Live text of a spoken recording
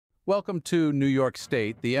Welcome to New York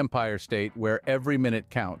State, the Empire State, where every minute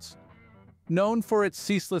counts. Known for its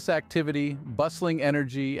ceaseless activity, bustling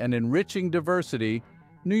energy, and enriching diversity,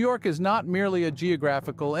 New York is not merely a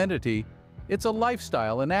geographical entity, it's a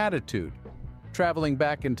lifestyle and attitude. Traveling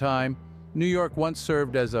back in time, New York once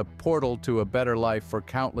served as a portal to a better life for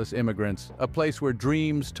countless immigrants, a place where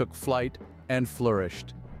dreams took flight and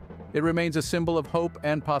flourished. It remains a symbol of hope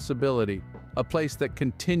and possibility, a place that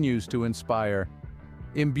continues to inspire.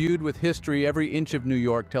 Imbued with history, every inch of New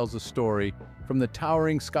York tells a story, from the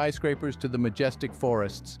towering skyscrapers to the majestic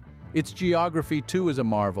forests. Its geography, too, is a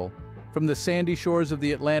marvel. From the sandy shores of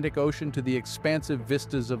the Atlantic Ocean to the expansive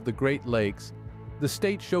vistas of the Great Lakes, the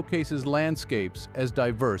state showcases landscapes as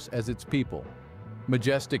diverse as its people.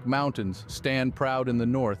 Majestic mountains stand proud in the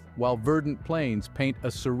north, while verdant plains paint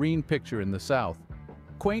a serene picture in the south.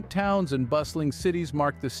 Quaint towns and bustling cities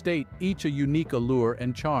mark the state, each a unique allure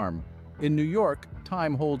and charm. In New York,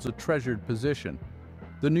 time holds a treasured position.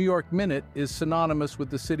 The New York Minute is synonymous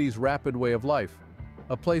with the city's rapid way of life,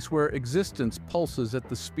 a place where existence pulses at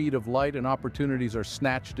the speed of light and opportunities are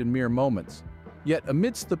snatched in mere moments. Yet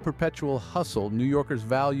amidst the perpetual hustle, New Yorkers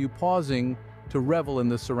value pausing to revel in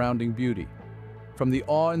the surrounding beauty. From the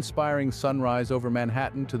awe-inspiring sunrise over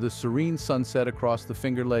Manhattan to the serene sunset across the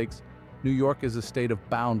Finger Lakes, New York is a state of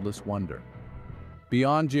boundless wonder.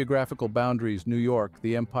 Beyond geographical boundaries, New York,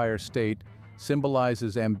 the Empire State,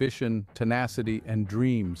 symbolizes ambition, tenacity, and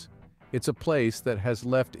dreams. It's a place that has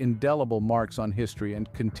left indelible marks on history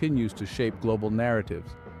and continues to shape global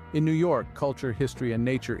narratives. In New York, culture, history, and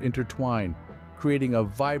nature intertwine, creating a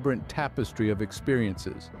vibrant tapestry of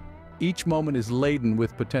experiences. Each moment is laden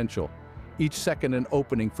with potential, each second an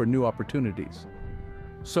opening for new opportunities.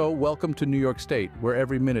 So, welcome to New York State, where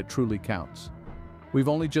every minute truly counts. We've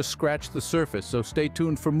only just scratched the surface, so stay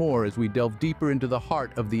tuned for more as we delve deeper into the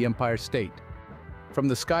heart of the Empire State. From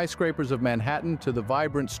the skyscrapers of Manhattan to the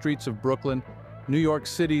vibrant streets of Brooklyn, New York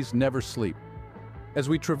cities never sleep. As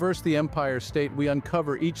we traverse the Empire State, we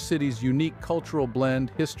uncover each city's unique cultural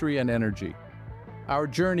blend, history, and energy. Our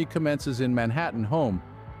journey commences in Manhattan, home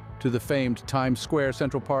to the famed Times Square,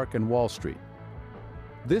 Central Park, and Wall Street.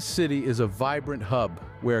 This city is a vibrant hub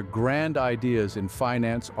where grand ideas in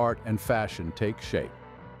finance, art, and fashion take shape.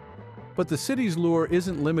 But the city's lure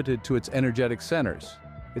isn't limited to its energetic centers.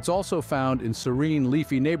 It's also found in serene,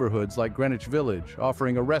 leafy neighborhoods like Greenwich Village,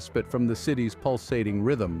 offering a respite from the city's pulsating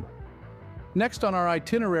rhythm. Next on our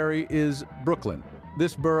itinerary is Brooklyn.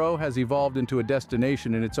 This borough has evolved into a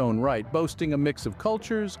destination in its own right, boasting a mix of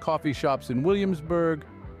cultures, coffee shops in Williamsburg,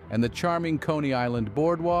 and the charming Coney Island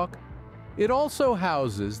boardwalk. It also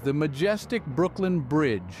houses the majestic Brooklyn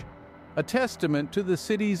Bridge, a testament to the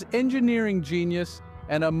city's engineering genius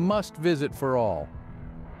and a must-visit for all.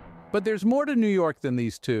 But there's more to New York than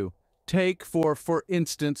these two. Take, for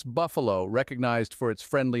instance, Buffalo, recognized for its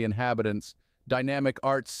friendly inhabitants, dynamic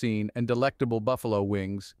art scene, and delectable buffalo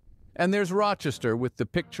wings. And there's Rochester, with the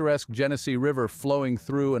picturesque Genesee River flowing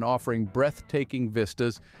through and offering breathtaking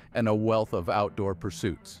vistas and a wealth of outdoor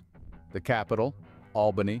pursuits. The capital,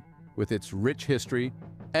 Albany, with its rich history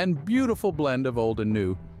and beautiful blend of old and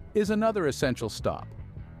new, is another essential stop.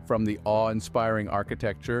 From the awe-inspiring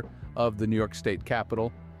architecture of the New York State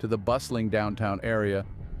Capitol to the bustling downtown area,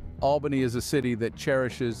 Albany is a city that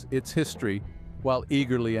cherishes its history while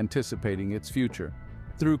eagerly anticipating its future.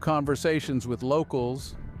 Through conversations with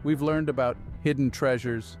locals, we've learned about hidden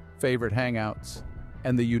treasures, favorite hangouts,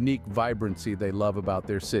 and the unique vibrancy they love about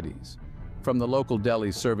their cities. From the local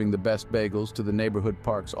delis serving the best bagels to the neighborhood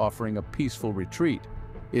parks offering a peaceful retreat,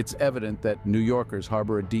 it's evident that New Yorkers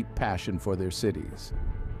harbor a deep passion for their cities.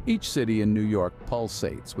 Each city in New York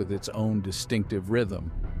pulsates with its own distinctive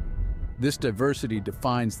rhythm. This diversity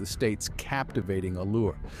defines the state's captivating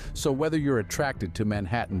allure. So whether you're attracted to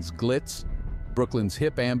Manhattan's glitz, Brooklyn's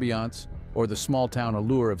hip ambiance, or the small-town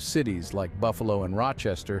allure of cities like Buffalo and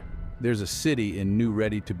Rochester, there's a city in New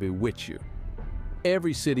ready to bewitch you.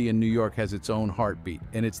 Every city in New York has its own heartbeat,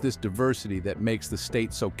 and it's this diversity that makes the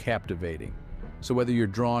state so captivating. So whether you're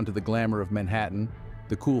drawn to the glamour of Manhattan,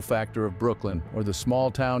 the cool factor of Brooklyn, or the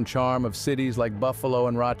small-town charm of cities like Buffalo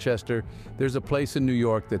and Rochester, there's a place in New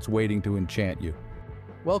York that's waiting to enchant you.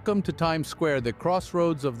 Welcome to Times Square, the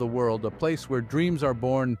crossroads of the world, a place where dreams are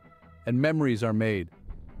born and memories are made.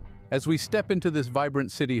 As we step into this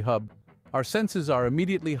vibrant city hub, our senses are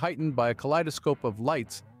immediately heightened by a kaleidoscope of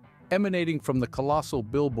lights emanating from the colossal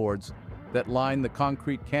billboards that line the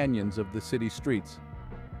concrete canyons of the city streets.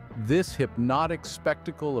 This hypnotic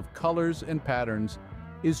spectacle of colors and patterns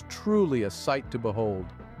is truly a sight to behold,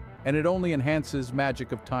 and it only enhances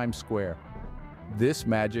magic of Times Square. This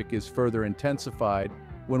magic is further intensified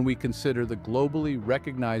when we consider the globally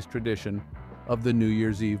recognized tradition of the New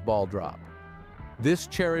Year's Eve ball drop. This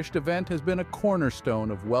cherished event has been a cornerstone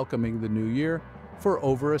of welcoming the new year for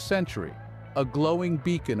over a century, a glowing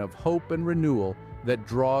beacon of hope and renewal that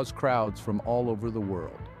draws crowds from all over the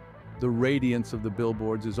world. The radiance of the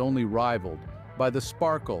billboards is only rivaled by the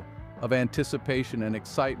sparkle of anticipation and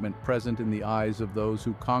excitement present in the eyes of those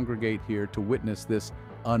who congregate here to witness this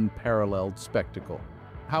unparalleled spectacle.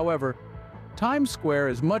 However, Times Square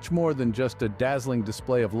is much more than just a dazzling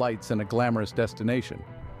display of lights and a glamorous destination.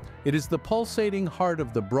 It is the pulsating heart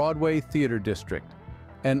of the Broadway Theater District,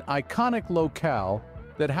 an iconic locale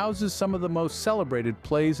that houses some of the most celebrated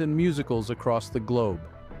plays and musicals across the globe.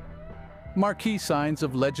 Marquee signs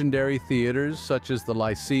of legendary theaters such as the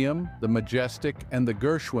Lyceum, the Majestic, and the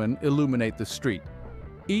Gershwin illuminate the street,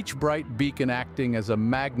 each bright beacon acting as a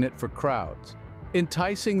magnet for crowds,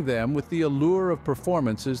 enticing them with the allure of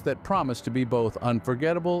performances that promise to be both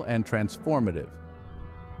unforgettable and transformative.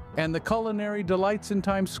 And the culinary delights in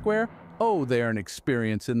Times Square? Oh, they're an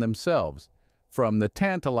experience in themselves. From the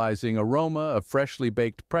tantalizing aroma of freshly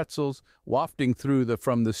baked pretzels wafting through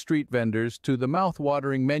from the street vendors to the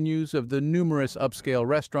mouth-watering menus of the numerous upscale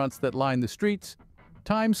restaurants that line the streets,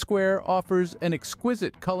 Times Square offers an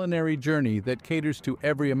exquisite culinary journey that caters to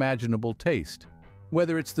every imaginable taste.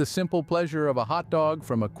 Whether it's the simple pleasure of a hot dog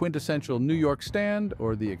from a quintessential New York stand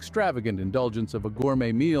or the extravagant indulgence of a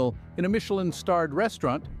gourmet meal in a Michelin-starred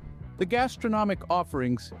restaurant, the gastronomic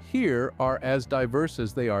offerings here are as diverse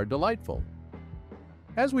as they are delightful.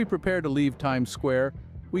 As we prepare to leave Times Square,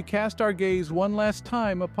 we cast our gaze one last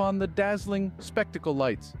time upon the dazzling spectacle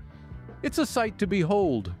lights. It's a sight to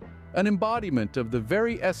behold, an embodiment of the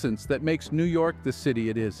very essence that makes New York the city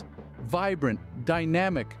it is. Vibrant,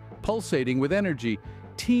 dynamic, pulsating with energy,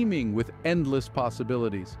 teeming with endless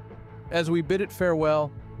possibilities. As we bid it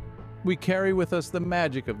farewell, we carry with us the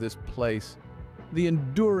magic of this place, the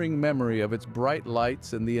enduring memory of its bright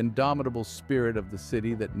lights and the indomitable spirit of the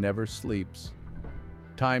city that never sleeps.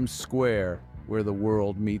 Times Square, where the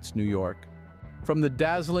world meets New York. From the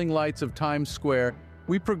dazzling lights of Times Square,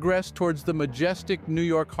 we progress towards the majestic New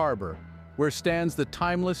York Harbor, where stands the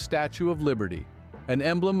timeless Statue of Liberty, an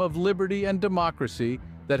emblem of liberty and democracy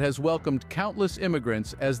that has welcomed countless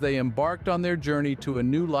immigrants as they embarked on their journey to a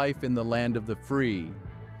new life in the land of the free.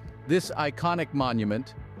 This iconic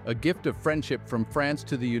monument, a gift of friendship from France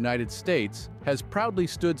to the United States, has proudly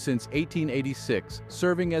stood since 1886,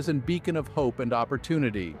 serving as a beacon of hope and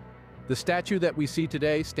opportunity. The statue that we see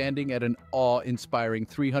today, standing at an awe-inspiring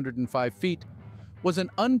 305 feet, was an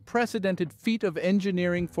unprecedented feat of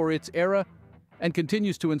engineering for its era and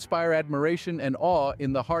continues to inspire admiration and awe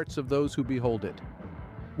in the hearts of those who behold it.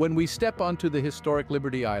 When we step onto the historic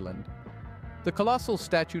Liberty Island, the colossal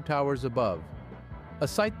statue towers above, a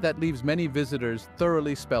sight that leaves many visitors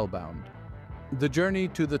thoroughly spellbound. The journey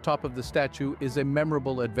to the top of the statue is a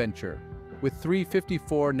memorable adventure, with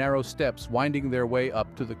 354 narrow steps winding their way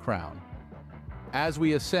up to the crown. As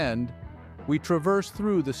we ascend, we traverse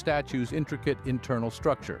through the statue's intricate internal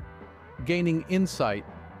structure, gaining insight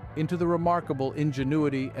into the remarkable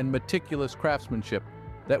ingenuity and meticulous craftsmanship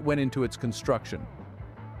that went into its construction.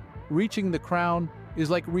 Reaching the crown is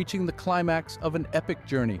like reaching the climax of an epic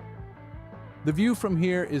journey. The view from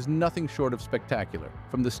here is nothing short of spectacular.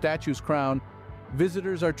 From the statue's crown,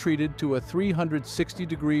 visitors are treated to a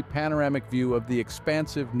 360-degree panoramic view of the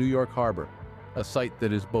expansive New York Harbor, a sight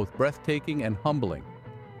that is both breathtaking and humbling.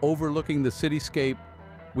 Overlooking the cityscape,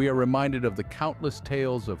 we are reminded of the countless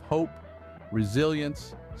tales of hope,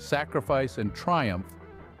 resilience, sacrifice, and triumph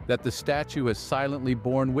that the statue has silently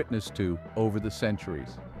borne witness to over the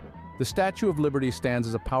centuries. The Statue of Liberty stands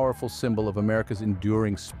as a powerful symbol of America's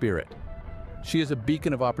enduring spirit. She is a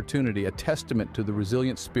beacon of opportunity, a testament to the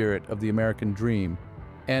resilient spirit of the American dream,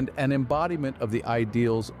 and an embodiment of the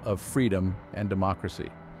ideals of freedom and democracy.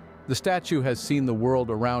 The statue has seen the world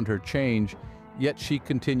around her change, yet she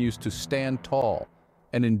continues to stand tall,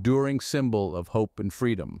 an enduring symbol of hope and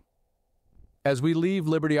freedom. As we leave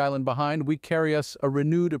Liberty Island behind, we carry us a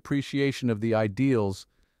renewed appreciation of the ideals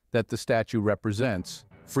that the statue represents: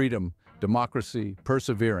 freedom, democracy,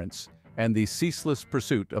 perseverance, and the ceaseless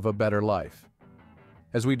pursuit of a better life.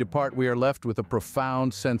 As we depart, we are left with a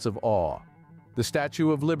profound sense of awe. The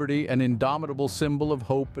Statue of Liberty, an indomitable symbol of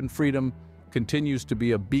hope and freedom, continues to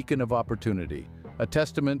be a beacon of opportunity, a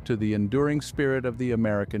testament to the enduring spirit of the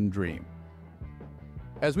American dream.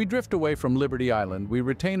 As we drift away from Liberty Island, we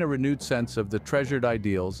retain a renewed sense of the treasured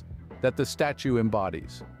ideals that the statue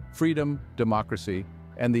embodies: freedom, democracy,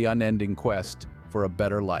 and the unending quest for a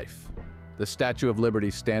better life. The Statue of Liberty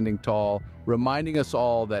standing tall, reminding us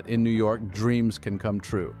all that in New York, dreams can come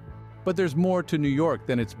true. But there's more to New York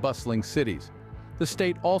than its bustling cities. The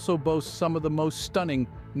state also boasts some of the most stunning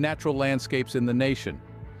natural landscapes in the nation.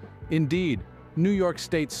 Indeed, New York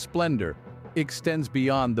State's splendor extends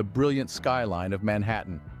beyond the brilliant skyline of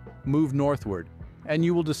Manhattan. Move northward, and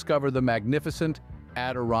you will discover the magnificent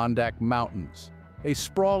Adirondack Mountains, a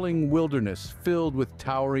sprawling wilderness filled with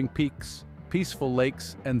towering peaks, peaceful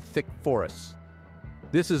lakes, and thick forests.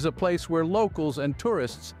 This is a place where locals and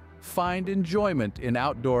tourists find enjoyment in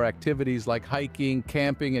outdoor activities like hiking,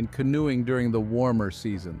 camping, and canoeing during the warmer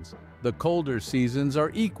seasons. The colder seasons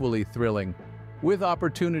are equally thrilling, with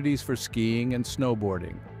opportunities for skiing and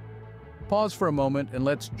snowboarding. Pause for a moment and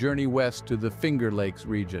let's journey west to the Finger Lakes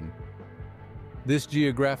region. This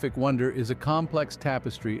geographic wonder is a complex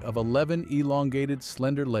tapestry of 11 elongated,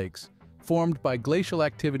 slender lakes formed by glacial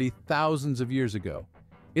activity thousands of years ago.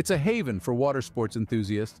 It's a haven for water sports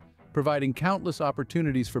enthusiasts, providing countless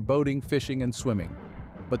opportunities for boating, fishing, and swimming.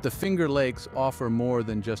 But the Finger Lakes offer more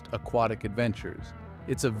than just aquatic adventures.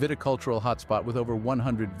 It's a viticultural hotspot with over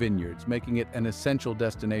 100 vineyards, making it an essential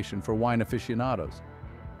destination for wine aficionados.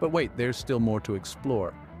 But wait, there's still more to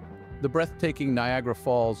explore. The breathtaking Niagara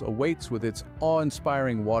Falls awaits with its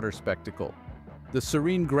awe-inspiring water spectacle. The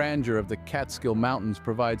serene grandeur of the Catskill Mountains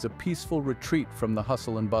provides a peaceful retreat from the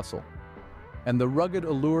hustle and bustle. And the rugged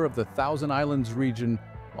allure of the Thousand Islands region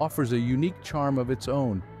offers a unique charm of its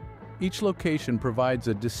own. Each location provides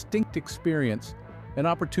a distinct experience, an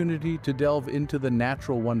opportunity to delve into the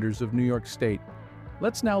natural wonders of New York State.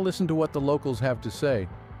 Let's now listen to what the locals have to say.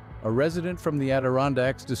 A resident from the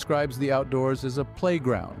Adirondacks describes the outdoors as a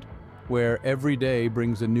playground, where every day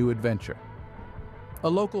brings a new adventure. A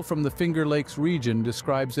local from the Finger Lakes region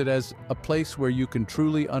describes it as a place where you can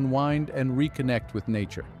truly unwind and reconnect with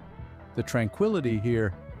nature. The tranquility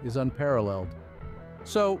here is unparalleled.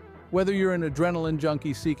 So, whether you're an adrenaline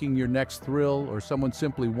junkie seeking your next thrill or someone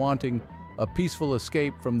simply wanting a peaceful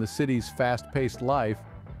escape from the city's fast-paced life,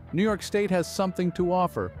 New York State has something to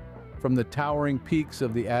offer. From the towering peaks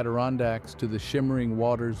of the Adirondacks to the shimmering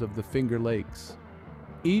waters of the Finger Lakes.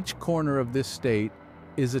 Each corner of this state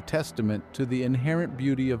is a testament to the inherent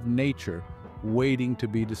beauty of nature waiting to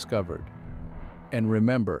be discovered. And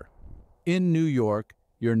remember, in New York,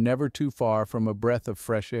 you're never too far from a breath of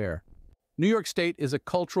fresh air. New York State is a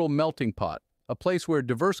cultural melting pot, a place where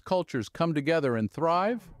diverse cultures come together and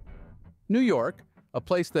thrive. New York, a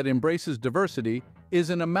place that embraces diversity, is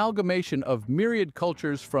an amalgamation of myriad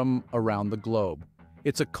cultures from around the globe.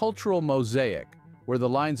 It's a cultural mosaic where the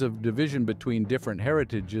lines of division between different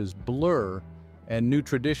heritages blur and new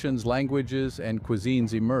traditions, languages, and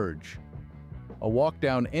cuisines emerge. A walk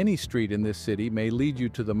down any street in this city may lead you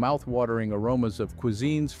to the mouth-watering aromas of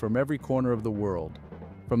cuisines from every corner of the world.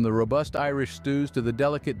 From the robust Irish stews to the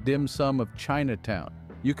delicate dim sum of Chinatown,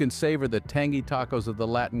 you can savor the tangy tacos of the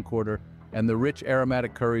Latin Quarter and the rich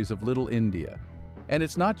aromatic curries of Little India. And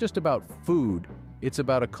it's not just about food, it's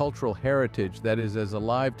about a cultural heritage that is as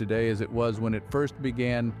alive today as it was when it first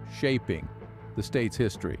began shaping the state's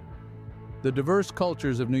history. The diverse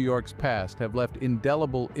cultures of New York's past have left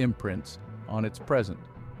indelible imprints on its present.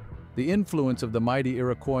 The influence of the mighty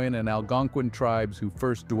Iroquois and Algonquin tribes who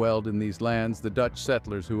first dwelled in these lands, the Dutch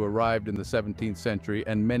settlers who arrived in the 17th century,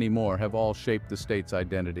 and many more have all shaped the state's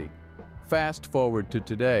identity. Fast forward to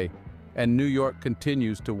today, and New York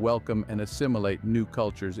continues to welcome and assimilate new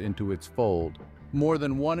cultures into its fold. More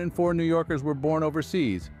than 1 in 4 New Yorkers were born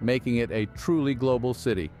overseas, making it a truly global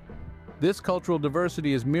city. This cultural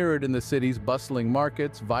diversity is mirrored in the city's bustling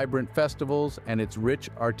markets, vibrant festivals, and its rich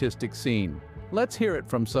artistic scene. Let's hear it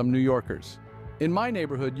from some New Yorkers. In my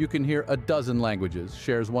neighborhood, you can hear a dozen languages,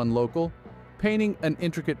 shares one local, painting an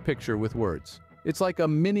intricate picture with words. It's like a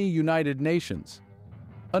mini United Nations.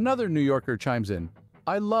 Another New Yorker chimes in,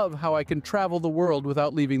 "I love how I can travel the world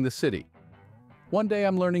without leaving the city. One day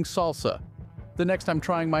I'm learning salsa. The next I'm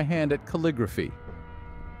trying my hand at calligraphy."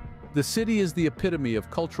 The city is the epitome of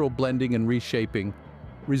cultural blending and reshaping,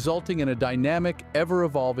 resulting in a dynamic,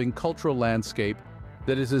 ever-evolving cultural landscape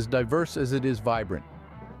that is as diverse as it is vibrant.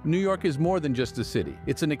 New York is more than just a city.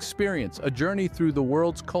 It's an experience, a journey through the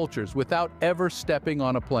world's cultures without ever stepping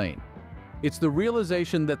on a plane. It's the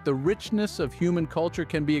realization that the richness of human culture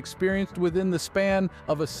can be experienced within the span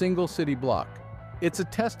of a single city block. It's a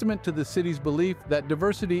testament to the city's belief that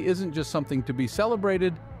diversity isn't just something to be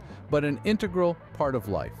celebrated, but an integral part of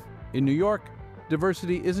life. In New York,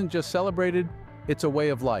 diversity isn't just celebrated, it's a way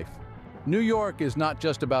of life. New York is not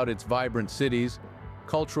just about its vibrant cities,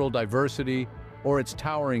 cultural diversity, or its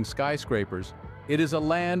towering skyscrapers. It is a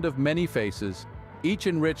land of many faces, each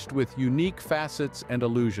enriched with unique facets and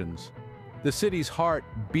illusions. The city's heart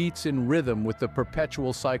beats in rhythm with the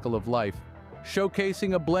perpetual cycle of life,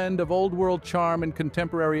 showcasing a blend of old-world charm and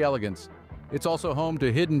contemporary elegance. It's also home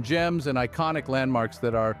to hidden gems and iconic landmarks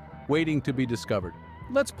that are waiting to be discovered.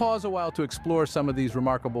 Let's pause a while to explore some of these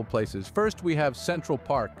remarkable places. First, we have Central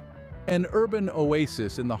Park, an urban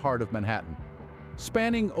oasis in the heart of Manhattan.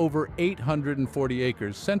 Spanning over 840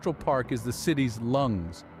 acres, Central Park is the city's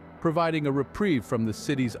lungs, providing a reprieve from the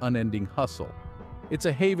city's unending hustle. It's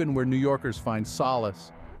a haven where New Yorkers find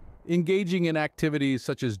solace, engaging in activities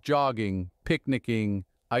such as jogging, picnicking,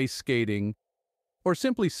 ice skating, or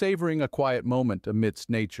simply savoring a quiet moment amidst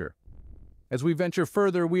nature. As we venture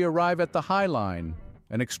further, we arrive at the High Line,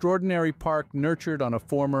 an extraordinary park nurtured on a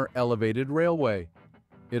former elevated railway.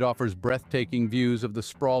 It offers breathtaking views of the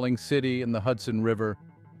sprawling city and the Hudson River.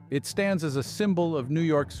 It stands as a symbol of New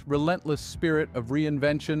York's relentless spirit of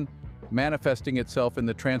reinvention, manifesting itself in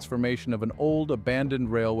the transformation of an old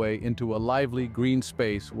abandoned railway into a lively green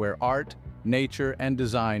space where art, nature, and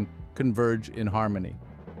design converge in harmony.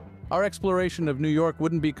 Our exploration of New York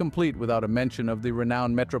wouldn't be complete without a mention of the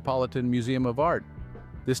renowned Metropolitan Museum of Art.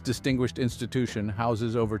 This distinguished institution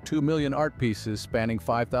houses over 2 million art pieces spanning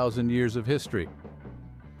 5,000 years of history.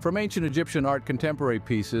 From ancient Egyptian art contemporary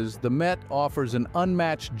pieces, the Met offers an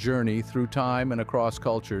unmatched journey through time and across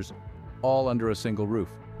cultures, all under a single roof.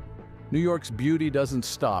 New York's beauty doesn't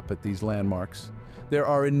stop at these landmarks. There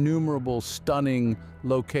are innumerable stunning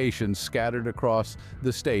locations scattered across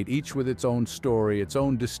the state, each with its own story, its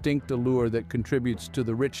own distinct allure that contributes to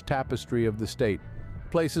the rich tapestry of the state.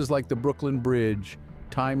 Places like the Brooklyn Bridge,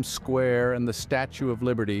 Times Square, and the Statue of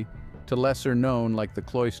Liberty, to lesser known like the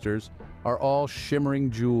Cloisters, are all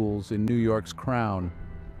shimmering jewels in New York's crown.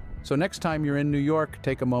 So next time you're in New York,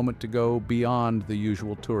 take a moment to go beyond the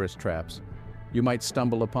usual tourist traps. You might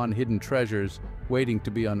stumble upon hidden treasures waiting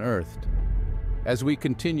to be unearthed. As we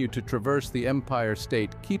continue to traverse the Empire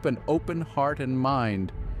State, keep an open heart and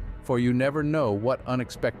mind, for you never know what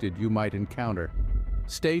unexpected you might encounter.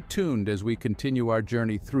 Stay tuned as we continue our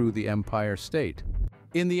journey through the Empire State.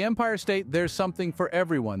 In the Empire State, there's something for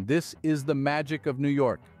everyone. This is the magic of New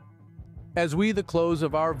York. As we close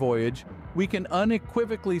of our voyage, we can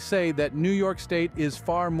unequivocally say that New York State is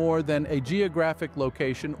far more than a geographic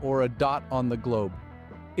location or a dot on the globe.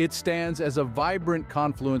 It stands as a vibrant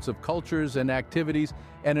confluence of cultures and activities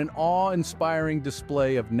and an awe-inspiring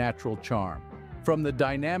display of natural charm. From the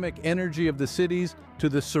dynamic energy of the cities to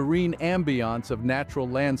the serene ambiance of natural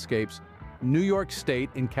landscapes, New York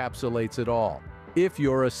State encapsulates it all. If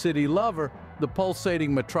you're a city lover, the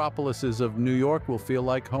pulsating metropolises of New York will feel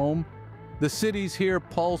like home. The cities here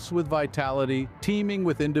pulse with vitality, teeming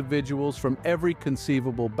with individuals from every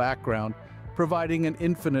conceivable background, providing an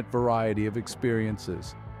infinite variety of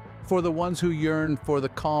experiences. For the ones who yearn for the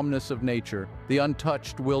calmness of nature, the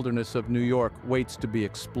untouched wilderness of New York waits to be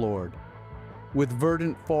explored. With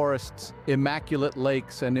verdant forests, immaculate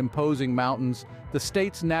lakes, and imposing mountains, the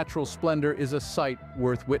state's natural splendor is a sight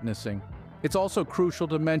worth witnessing. It's also crucial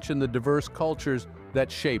to mention the diverse cultures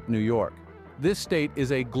that shape New York. This state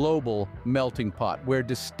is a global melting pot where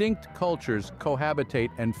distinct cultures cohabitate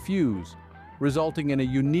and fuse, resulting in a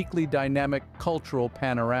uniquely dynamic cultural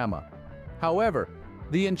panorama. However,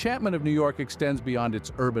 the enchantment of New York extends beyond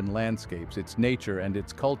its urban landscapes, its nature, and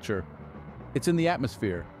its culture. It's in the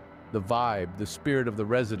atmosphere, the vibe, the spirit of the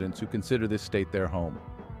residents who consider this state their home.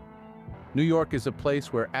 New York is a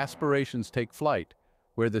place where aspirations take flight,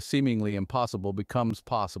 where the seemingly impossible becomes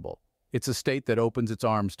possible. It's a state that opens its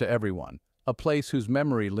arms to everyone, a place whose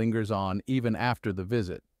memory lingers on even after the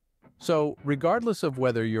visit. So, regardless of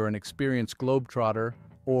whether you're an experienced globetrotter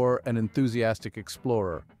or an enthusiastic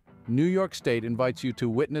explorer, New York State invites you to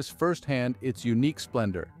witness firsthand its unique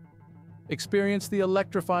splendor. Experience the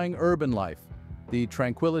electrifying urban life, the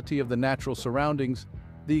tranquility of the natural surroundings,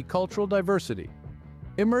 the cultural diversity.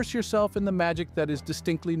 Immerse yourself in the magic that is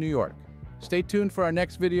distinctly New York. Stay tuned for our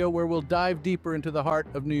next video where we'll dive deeper into the heart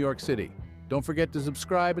of New York City. Don't forget to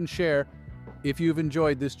subscribe and share if you've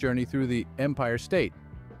enjoyed this journey through the Empire State.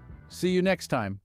 See you next time.